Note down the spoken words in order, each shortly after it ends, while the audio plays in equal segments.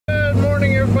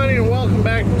everybody, and welcome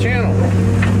back to the channel.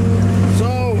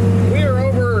 So we are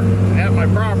over at my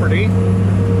property,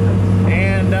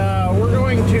 and we're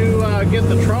going to get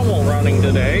the trommel running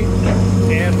today.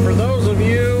 And for those of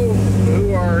you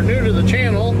who are new to the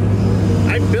channel,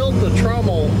 I built the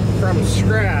trommel from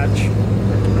scratch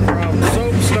from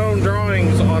soapstone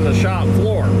drawings on the shop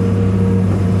floor.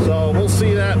 So we'll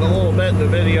see that in a little bit in the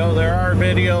video. There are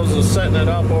videos of setting it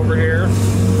up over here.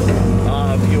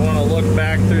 If you want to look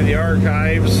back through the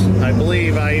archives, I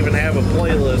believe I even have a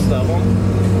playlist of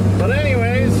them. But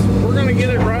anyways, we're going to get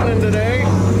it running today.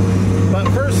 But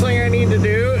first thing I need to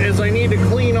do is I need to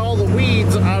clean all the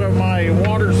weeds out of my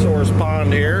water source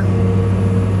pond here,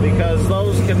 because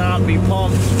those cannot be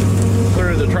pumped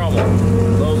through the trommel.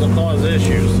 Those will cause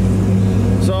issues.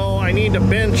 So I need to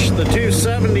bench the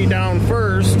 270 down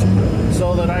first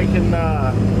so that I can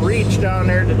reach down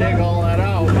there to dig all that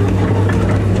out,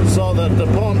 so that the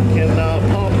pump can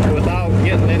pump without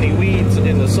getting any weeds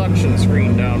in the suction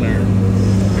screen down there.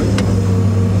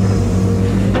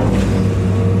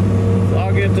 So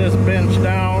I'll get this bench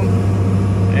down,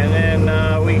 and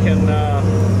then we can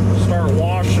start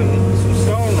washing some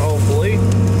stone, hopefully.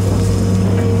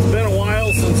 It's been a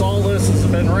while since all this has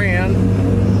been ran.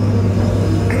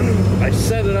 I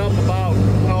set it up about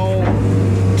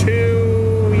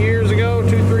 2, 3 years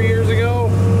ago,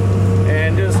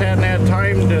 and just hadn't had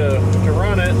time to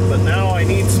run it. But now I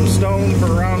need some stone for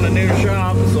around the new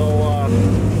shop, so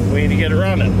we need to get it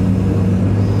running.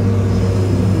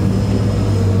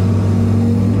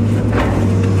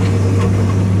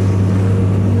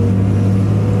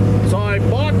 So I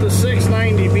bought the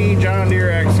 690B John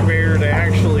Deere excavator to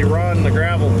actually run the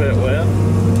gravel pit with,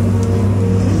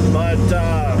 but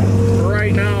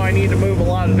right now I need to move a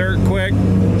lot of dirt quick,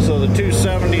 so the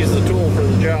 270 is the tool for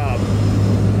the job,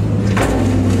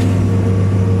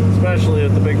 especially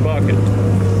at the big bucket.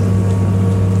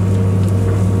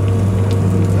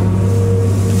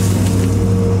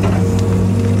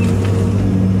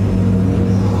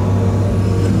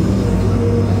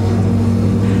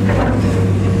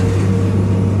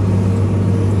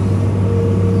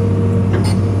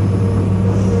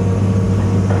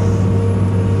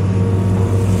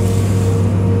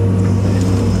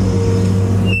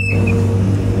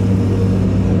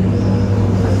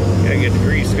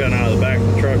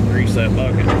 That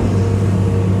bucket.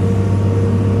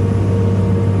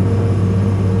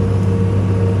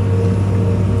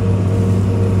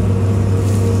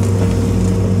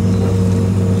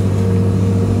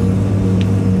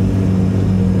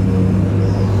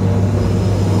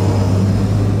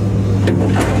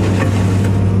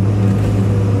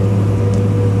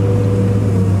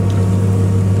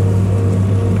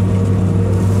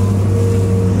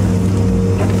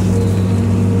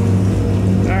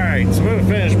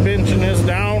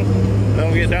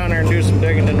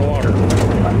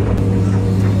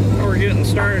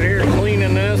 Started here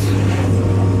cleaning this.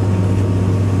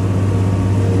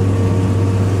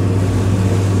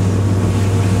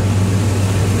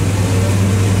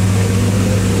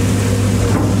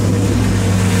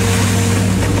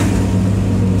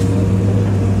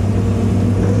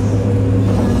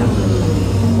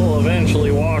 We'll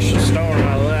eventually wash the stone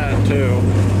out of that too.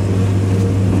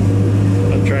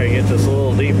 I'll try to get this a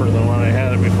little deeper than when I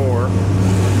had it before.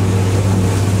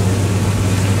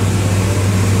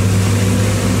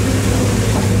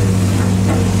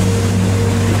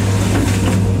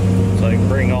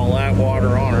 Bring all that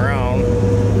water on around.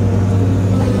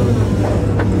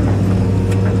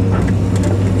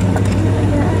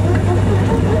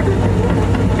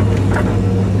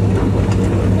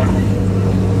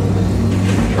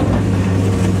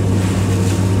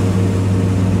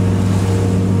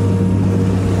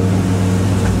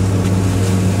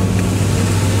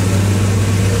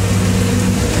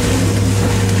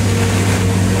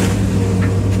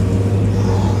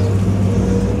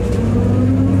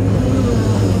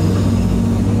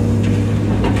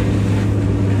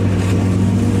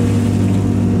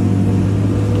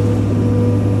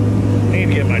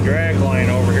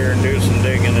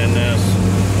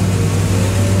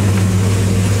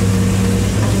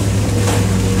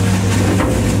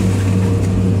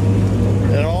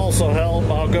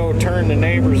 Turn the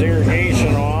neighbor's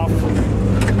irrigation off.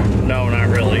 No, not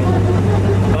really.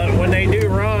 But when they do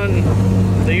run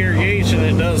the irrigation,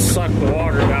 it does suck the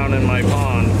water down in my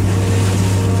pond,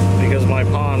 because my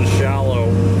pond's shallow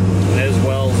and his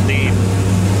well's deep.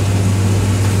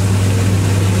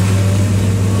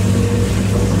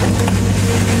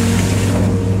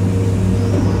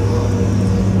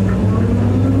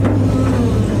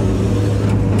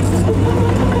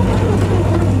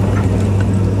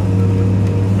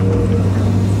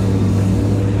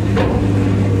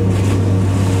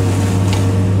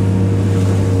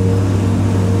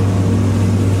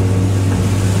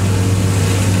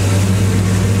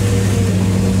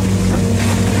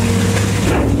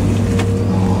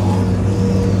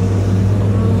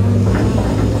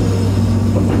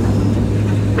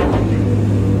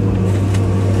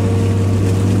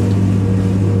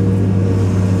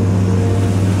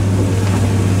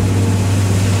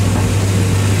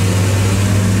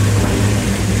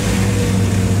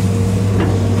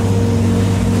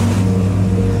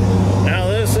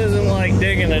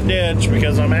 a ditch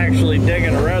because I'm actually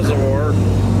digging a reservoir.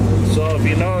 So if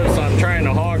you notice, I'm trying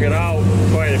to hog it out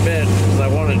quite a bit because I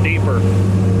want it deeper.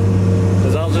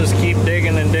 Because I'll just keep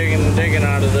digging and digging and digging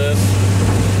out of this.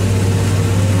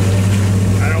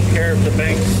 I don't care if the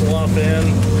banks slough in.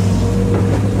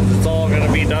 It's all going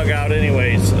to be dug out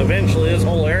anyways. Eventually this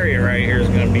whole area right here is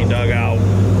going to be dug out.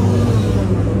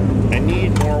 I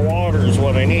need more water is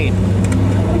what I need.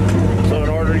 So in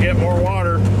order to get more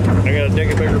water, I got to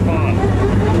dig a bigger pond.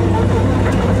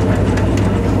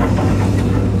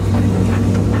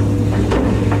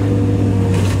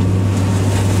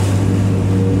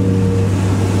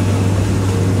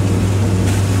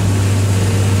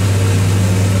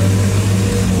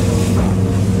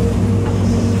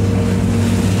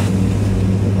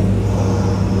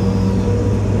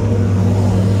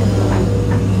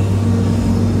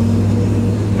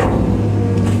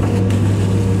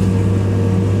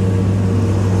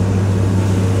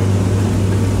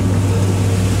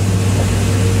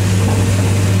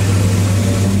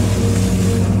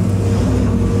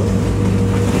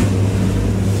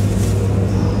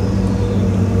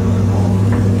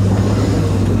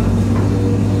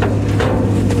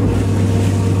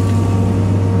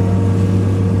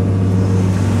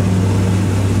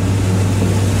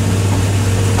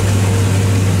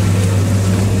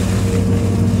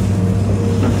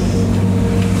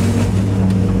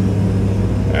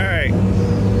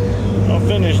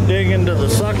 Digging to the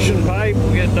suction pipe,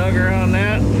 we'll get dug around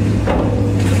that,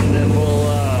 and then we'll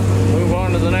move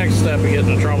on to the next step of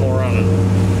getting the trommel running.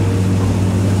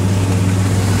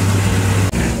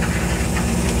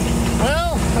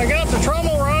 Well, I got the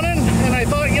trommel running, and I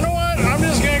thought, you know what, I'm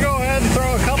just going to go ahead and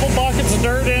throw a couple buckets of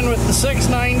dirt in with the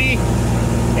 690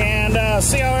 and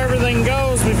see how everything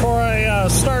goes before I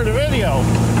start a video.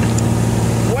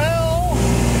 Well,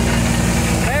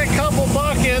 I had a couple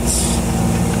buckets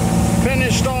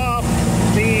finished off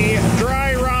the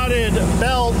dry rotted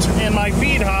belt in my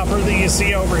feed hopper that you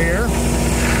see over here.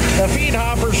 The feed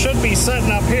hopper should be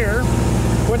sitting up here,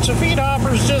 which the feed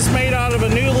hopper is just made out of a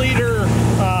new liter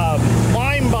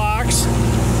lime box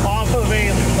off of a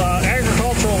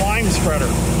agricultural lime spreader.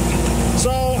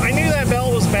 So I knew that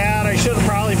belt was bad. I should have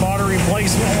probably bought a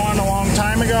replacement one a long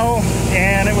time ago,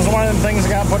 and it was one of the things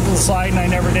that got put to the side and I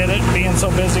never did it, being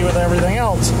so busy with everything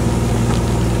else.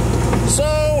 So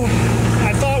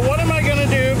I thought, what am I going to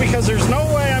do? Because there's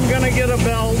no way I'm going to get a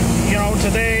belt, you know,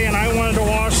 today, and I wanted to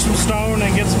wash some stone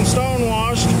and get some stone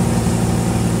washed.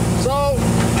 So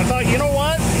I thought, you know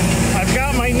what? I've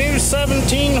got my new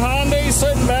 17 Hyundai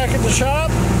sitting back at the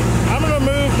shop. I'm going to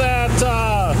move that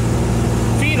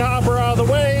feed hopper out of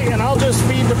the way, and I'll just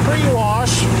feed the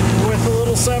pre-wash with the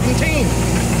little 17.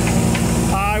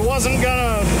 I wasn't going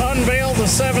to unveil the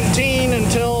 17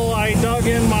 until I dug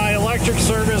in my electric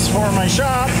service for my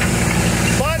shop,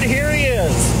 but here he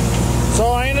is. So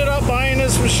I ended up buying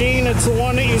this machine. It's the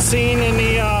one that you've seen in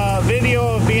the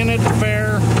video of being at the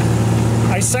fair.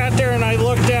 I sat there and I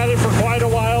looked at it for quite a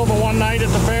while the one night at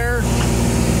the fair,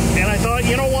 and I thought,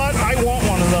 you know what, I want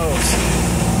one of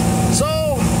those.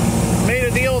 So made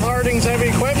a deal with Harding's Heavy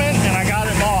Equipment and I got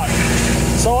it bought.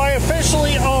 So I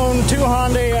officially own two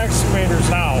Hyundai excavators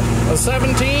now, a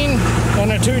 17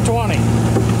 and a 220.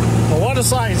 Well, what a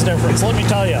size difference, let me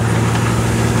tell you.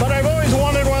 But I've always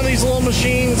wanted one of these little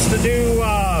machines to do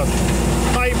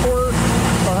pipe work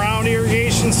around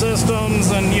irrigation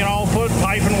systems and, you know, put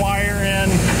pipe and wire in.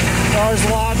 There's a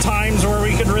lot of times where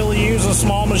we could really use a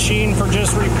small machine for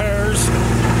just repairs,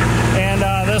 and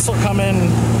this will come in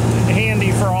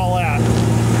handy for all that.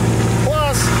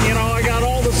 Plus, you know, I got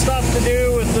all the stuff to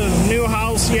do with the new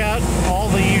house yet, all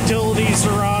the utilities to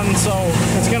run, so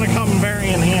it's going to come very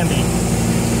in handy.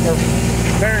 Or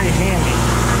very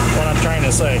handy, what I'm trying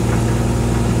to say.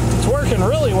 It's working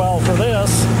really well for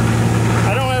this.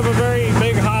 I don't have a very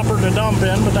big hopper to dump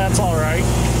in, but that's all right.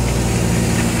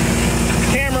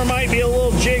 Camera might be a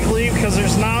little jiggly because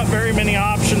there's not very many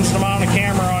options to mount a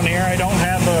camera on here. I don't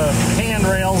have the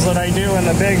handrails that I do in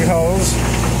the big hose,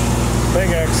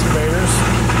 big excavators.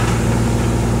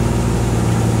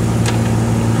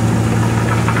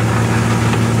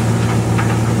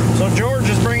 So George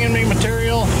is bringing me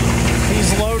material.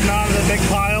 He's loading out of the big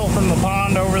pile from the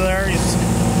pond over there. He's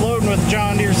loading with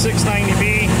John Deere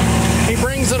 690B. He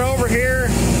brings it over here,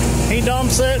 he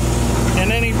dumps it,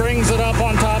 and then he brings it up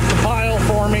on top of the pile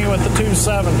for me with the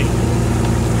 270.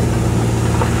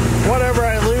 Whatever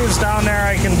I lose down there,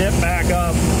 I can dip back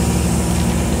up.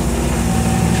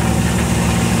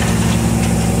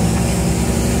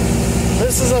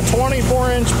 This is a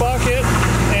 24-inch bucket,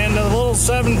 and the little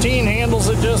 17 handles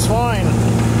it just fine.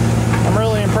 I'm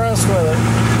really impressed with it.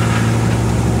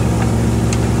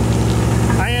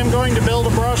 I going to build a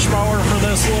brush mower for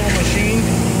this little machine.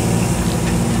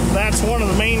 That's one of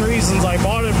the main reasons I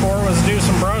bought it for, was to do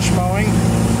some brush mowing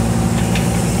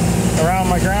around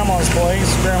my grandma's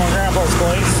place, grandma and grandpa's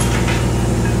place.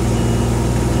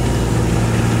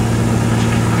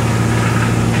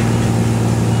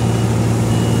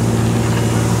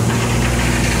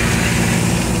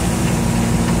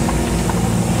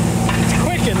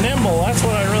 And nimble, that's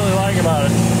what I really like about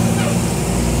it.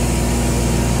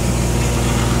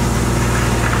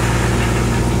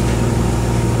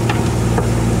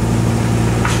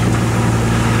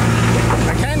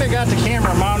 I kind of got the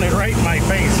camera mounted right in my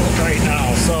face right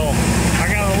now, so I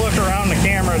gotta look around the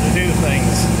camera to do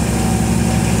things.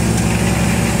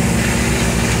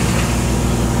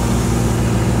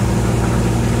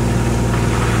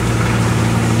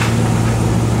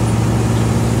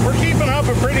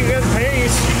 A pretty good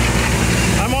pace.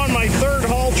 I'm on my third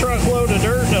haul truckload of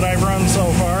dirt that I've run so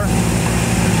far,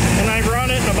 and I've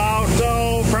run it in about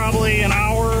probably an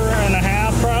hour and a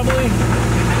half probably.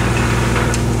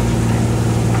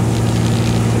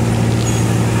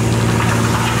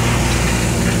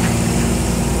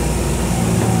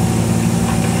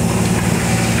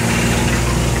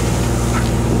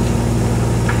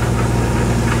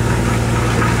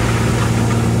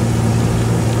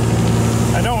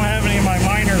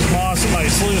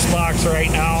 Sluice box right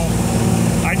now.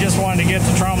 I just wanted to get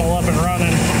the trommel up and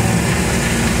running.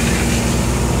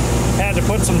 Had to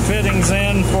put some fittings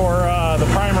in for the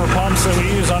primer pumps that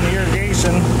we use on the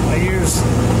irrigation. I used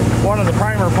one of the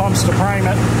primer pumps to prime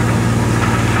it.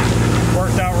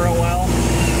 Worked out real well.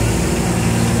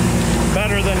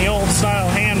 Better than the old style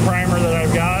hand primer that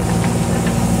I've got.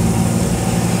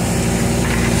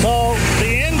 So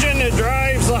the engine that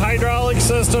drives the hydraulic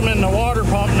system and the water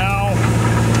pump now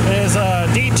is a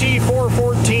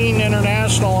DT414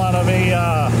 International out of a,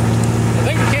 I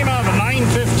think it came out of a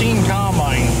 915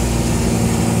 combine.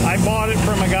 I bought it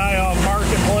from a guy off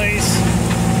Marketplace,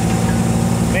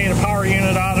 made a power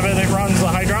unit out of it. It runs the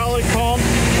hydraulic pump,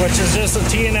 which is just a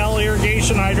T&L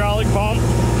irrigation hydraulic pump,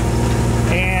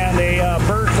 and a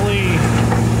Berkeley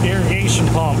irrigation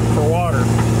pump for water.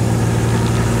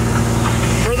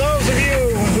 For those of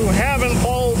you who haven't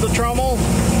followed the trommel,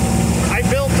 I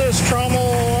built this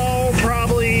trommel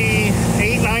probably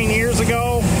 8-9 years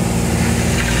ago,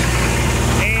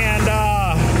 and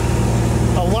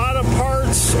a lot of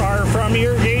parts are from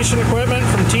irrigation equipment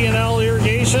from T&L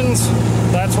Irrigations.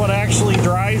 That's what actually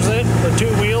drives it. The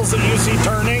two wheels that you see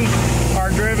turning are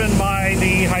driven by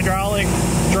the hydraulic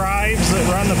drives that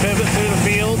run the pivot through the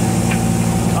field.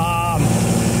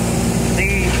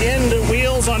 The end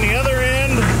wheels on the other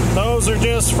end, those are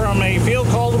just from a field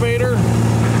cultivator,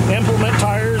 implement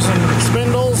tires and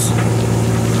spindles.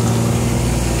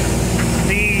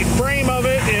 The frame of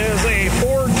it is a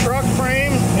Ford truck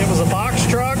frame. It was a box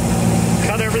truck.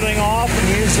 Cut everything off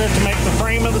and used it to make the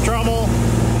frame of the trommel.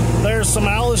 There's some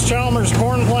Alice Chalmers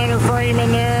corn planter frame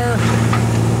in there.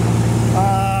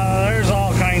 There's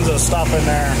all kinds of stuff in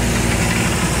there.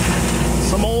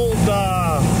 Some old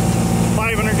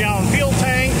 500-gallon fuel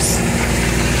tanks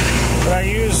that I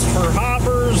used for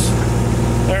hoppers.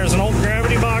 There's an old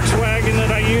gravity box wagon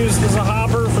that I used as a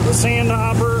hopper for the sand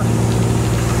hopper.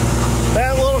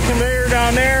 That little conveyor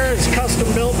down there is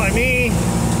custom built by me.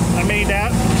 I made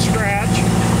that from scratch.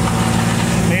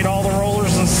 Made all the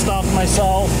rollers and stuff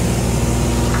myself.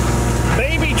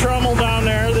 Baby trommel down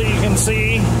there that you can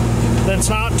see that's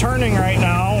not turning right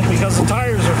now because the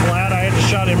tires are flat. I had to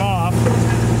shut him off.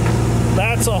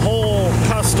 That's a whole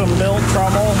custom built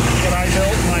trommel that I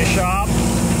built in my shop.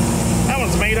 That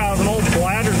one's made out of an old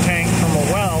bladder tank from a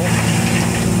well.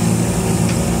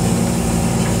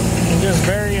 And just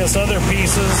various other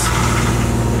pieces.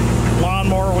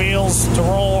 Lawnmower wheels to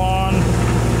roll on.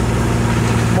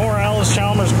 More Alice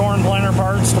Chalmers corn planter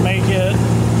parts to make it.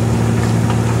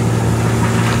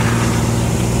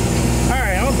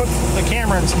 Alright, I'm going to put the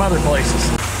camera in some other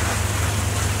places.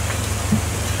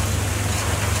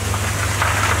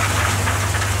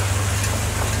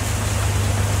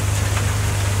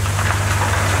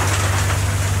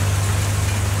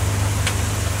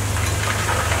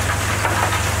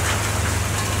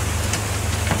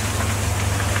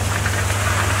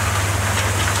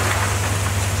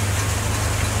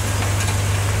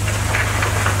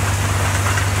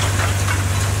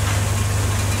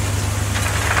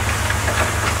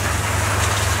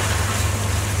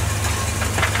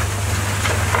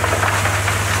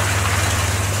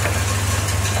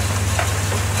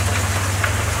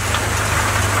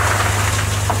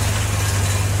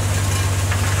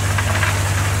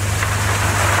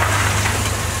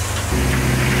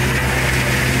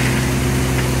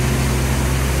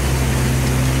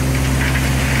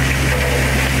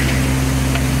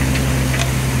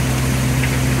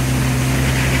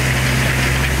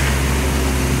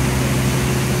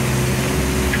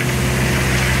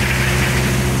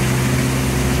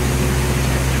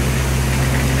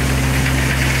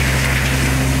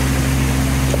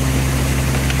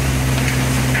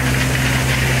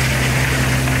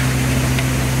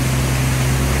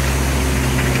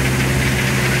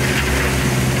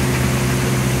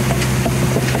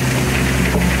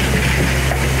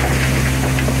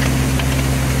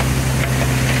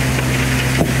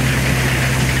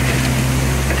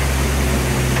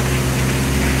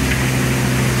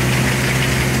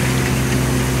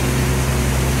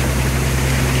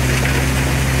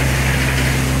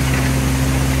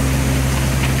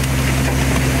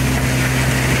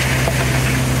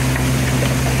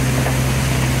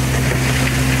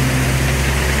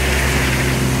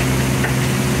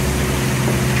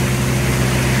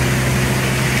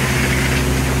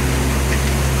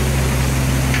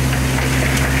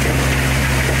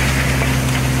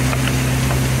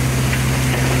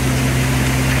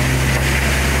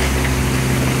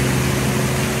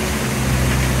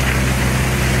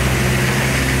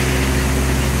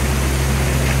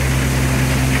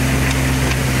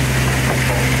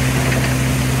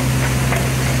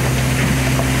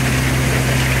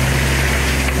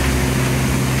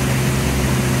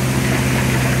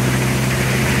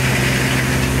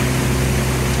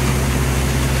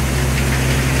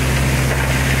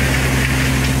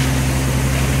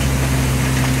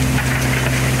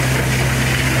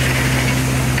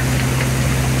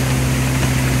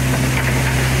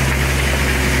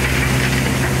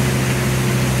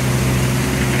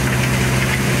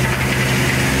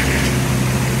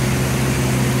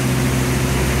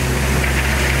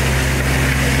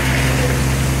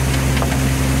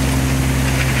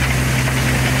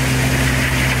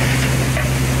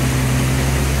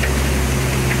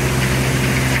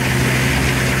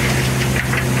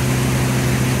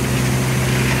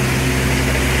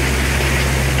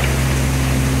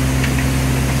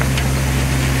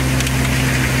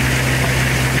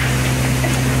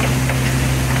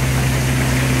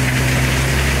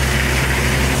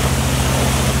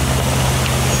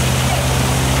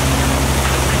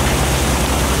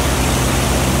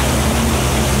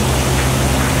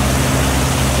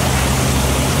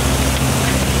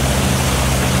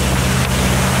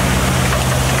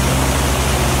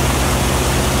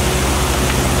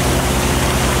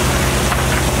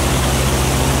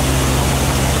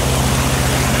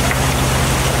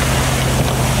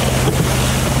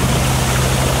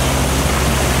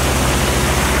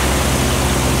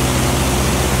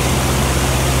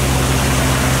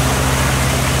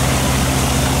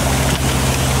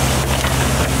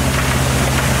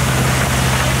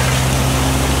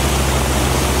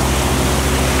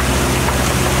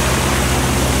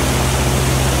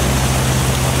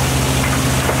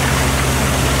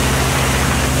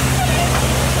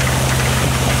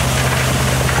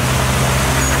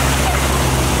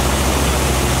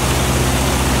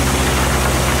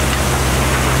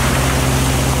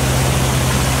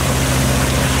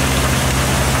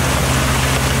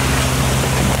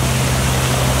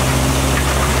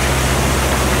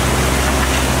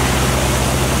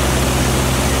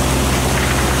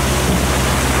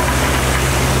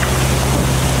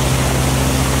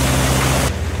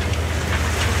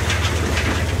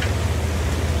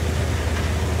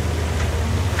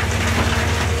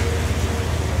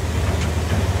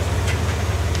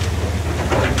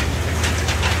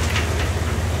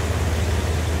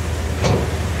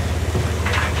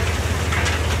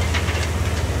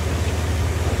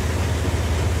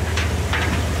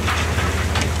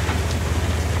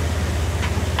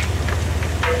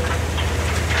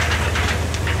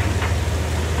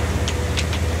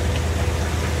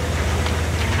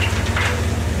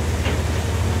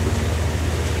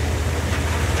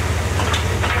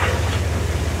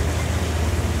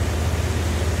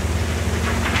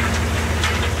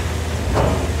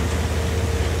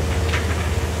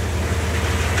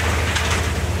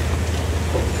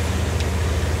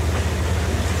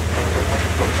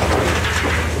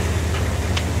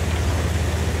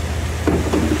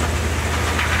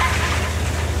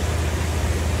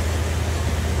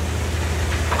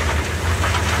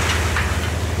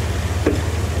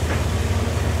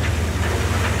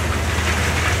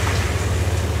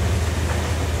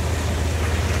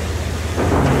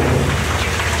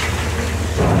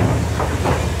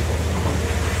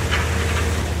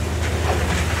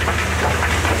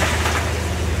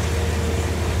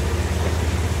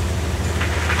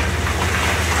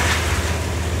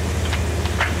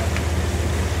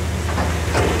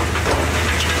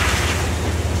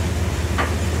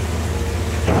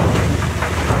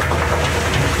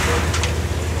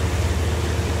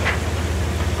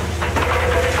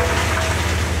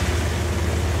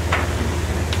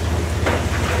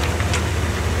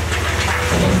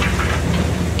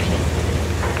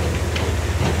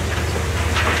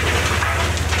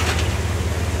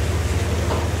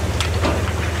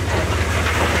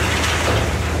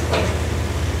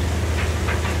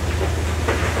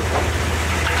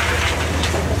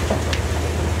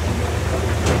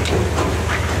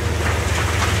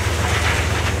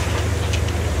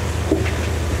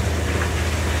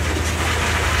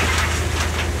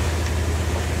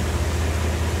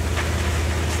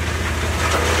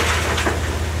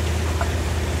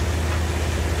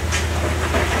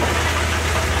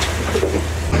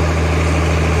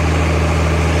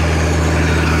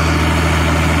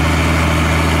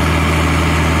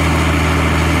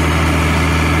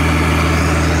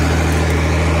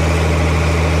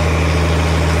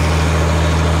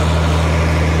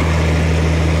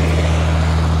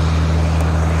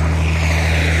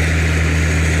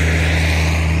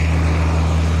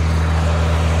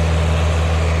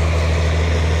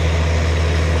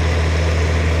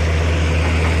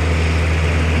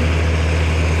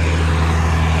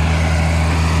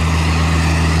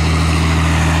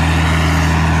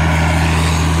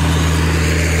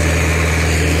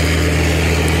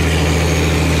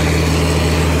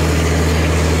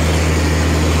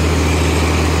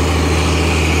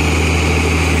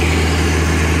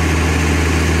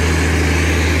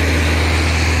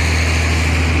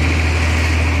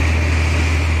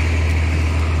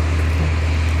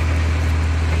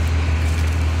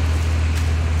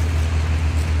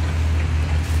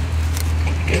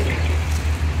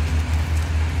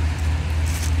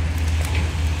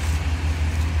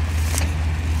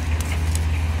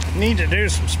 Need to do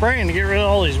some spraying to get rid of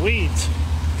all these weeds.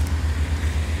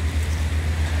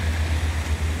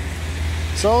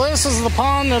 So this is the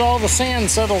pond that all the sand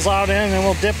settles out in, and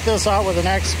we'll dip this out with an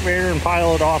excavator and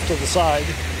pile it off to the side.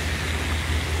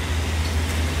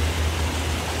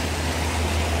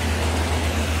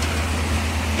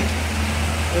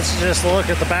 This is just a look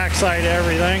at the backside of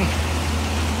everything.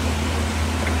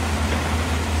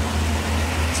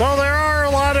 So there are a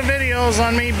lot of videos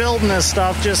on me building this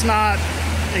stuff, just not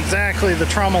exactly the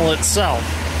trommel itself.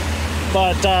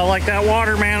 But like that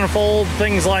water manifold,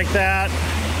 things like that.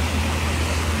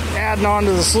 Adding on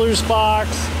to the sluice box.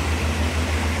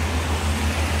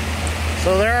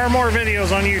 So there are more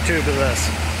videos on YouTube of this.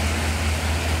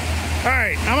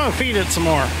 Alright, I'm gonna feed it some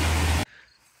more.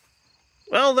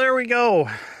 Well, there we go.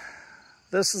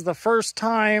 This is the first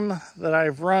time that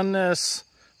I've run this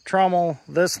trommel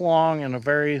this long in a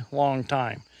very long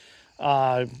time.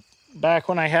 Back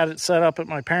when I had it set up at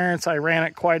my parents', I ran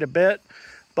it quite a bit,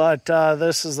 but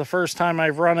this is the first time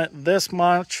I've run it this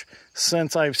much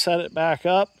since I've set it back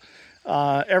up.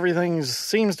 Everything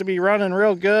seems to be running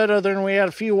real good, other than we had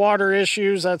a few water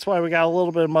issues. That's why we got a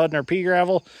little bit of mud in our pea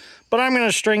gravel. But I'm going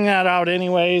to string that out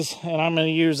anyways, and I'm going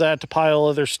to use that to pile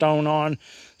other stone on.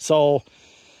 So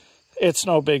it's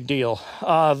no big deal.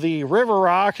 The river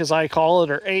rock, as I call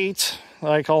it, or 8,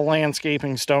 that I call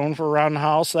landscaping stone for around the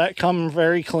house, that comes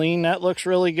very clean. That looks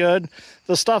really good.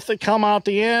 The stuff that come out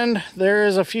the end, there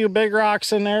is a few big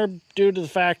rocks in there due to the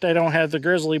fact I don't have the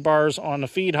grizzly bars on the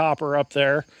feed hopper up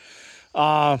there.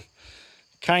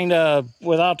 Kind of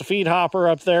without the feed hopper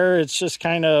up there, it's just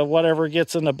kind of whatever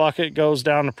gets in the bucket goes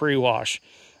down to pre-wash.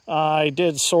 I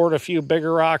did sort a few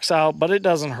bigger rocks out, but it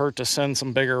doesn't hurt to send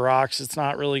some bigger rocks. It's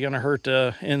not really going to hurt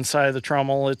the inside of the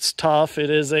trommel. It's tough. It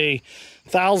is a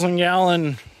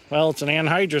 1,000-gallon, well, it's an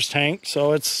anhydrous tank,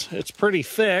 so it's pretty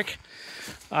thick.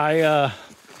 I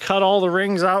cut all the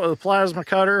rings out with a plasma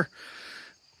cutter,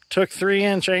 took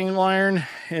 3-inch angle iron,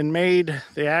 and made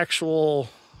the actual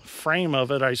frame of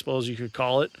it, I suppose you could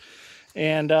call it.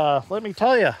 And let me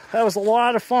tell you, that was a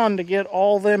lot of fun to get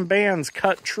all them bands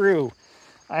cut true.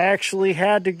 I actually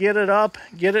had to get it up,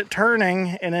 get it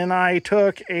turning, and then I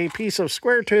took a piece of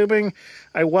square tubing,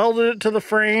 I welded it to the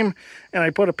frame, and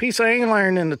I put a piece of angle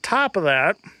iron in the top of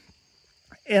that,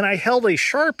 and I held a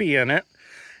Sharpie in it,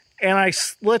 and I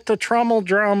let the trommel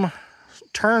drum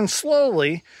turn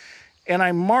slowly, and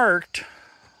I marked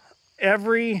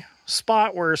every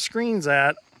spot where a screen's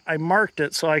at. I marked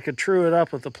it so I could true it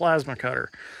up with the plasma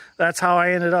cutter. That's how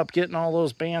I ended up getting all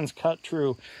those bands cut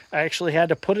true. I actually had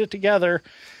to put it together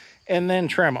and then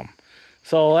trim them.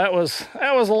 So that was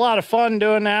a lot of fun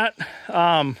doing that.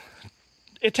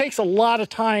 It takes a lot of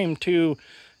time to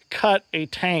cut a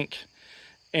tank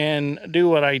and do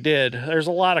what I did. There's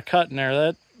a lot of cutting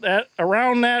there. That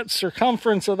around that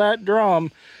circumference of that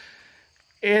drum,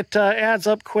 it adds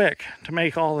up quick to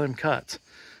make all them cuts.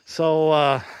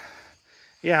 So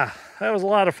yeah, that was a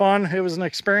lot of fun. It was an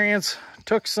experience.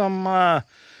 Took some,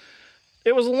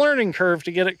 it was a learning curve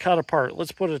to get it cut apart.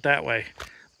 Let's put it that way.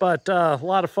 But a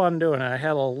lot of fun doing it. I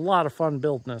had a lot of fun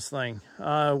building this thing.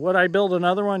 Would I build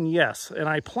another one? Yes. And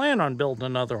I plan on building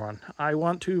another one. I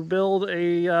want to build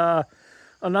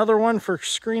another one for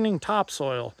screening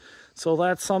topsoil. So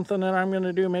that's something that I'm going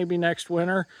to do maybe next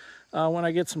winter. When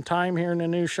I get some time here in the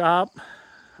new shop,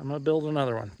 I'm going to build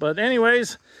another one. But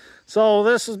anyways, so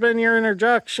this has been your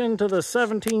introduction to the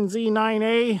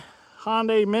 17Z9A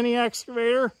Hyundai mini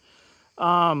excavator.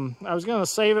 I was going to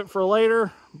save it for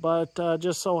later, but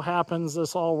just so happens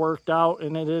this all worked out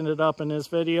and it ended up in this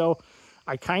video.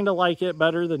 I kind of like it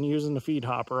better than using the feed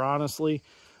hopper, honestly.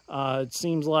 It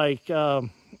seems like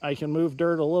I can move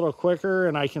dirt a little quicker,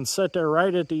 and I can sit there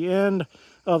right at the end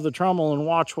of the trommel and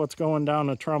watch what's going down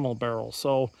the trommel barrel.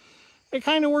 So it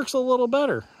kind of works a little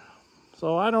better.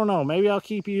 So I don't know, maybe I'll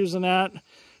keep using that.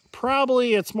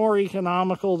 Probably it's more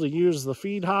economical to use the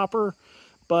feed hopper,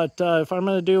 but if I'm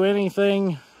going to do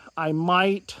anything, I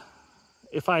might,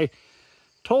 if I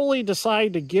totally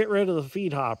decide to get rid of the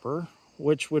feed hopper,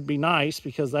 which would be nice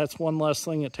because that's one less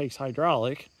thing that takes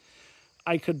hydraulic,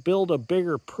 I could build a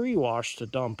bigger pre-wash to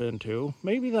dump into.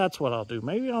 Maybe that's what I'll do.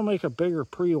 Maybe I'll make a bigger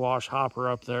pre-wash hopper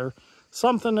up there,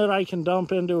 something that I can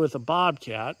dump into with a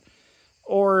Bobcat,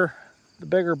 or the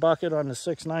bigger bucket on the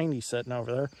 690 sitting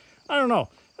over there. I don't know.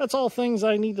 That's all things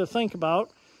I need to think about,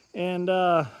 and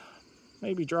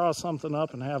maybe draw something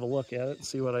up and have a look at it and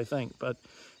see what I think. But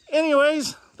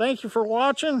anyways, thank you for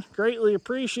watching. Greatly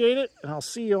appreciate it, and I'll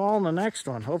see you all in the next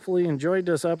one. Hopefully you enjoyed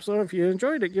this episode. If you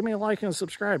enjoyed it, give me a like and a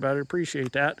subscribe. I'd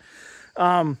appreciate that.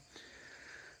 I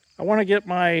want to get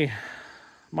my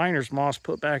miner's moss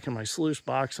put back in my sluice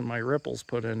box and my ripples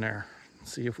put in there.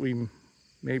 see if we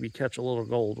maybe catch a little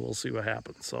gold. We'll see what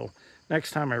happens. So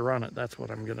next time I run it, that's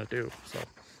what I'm gonna do. So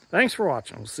thanks for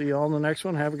watching. We'll see you all in the next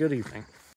one. Have a good evening.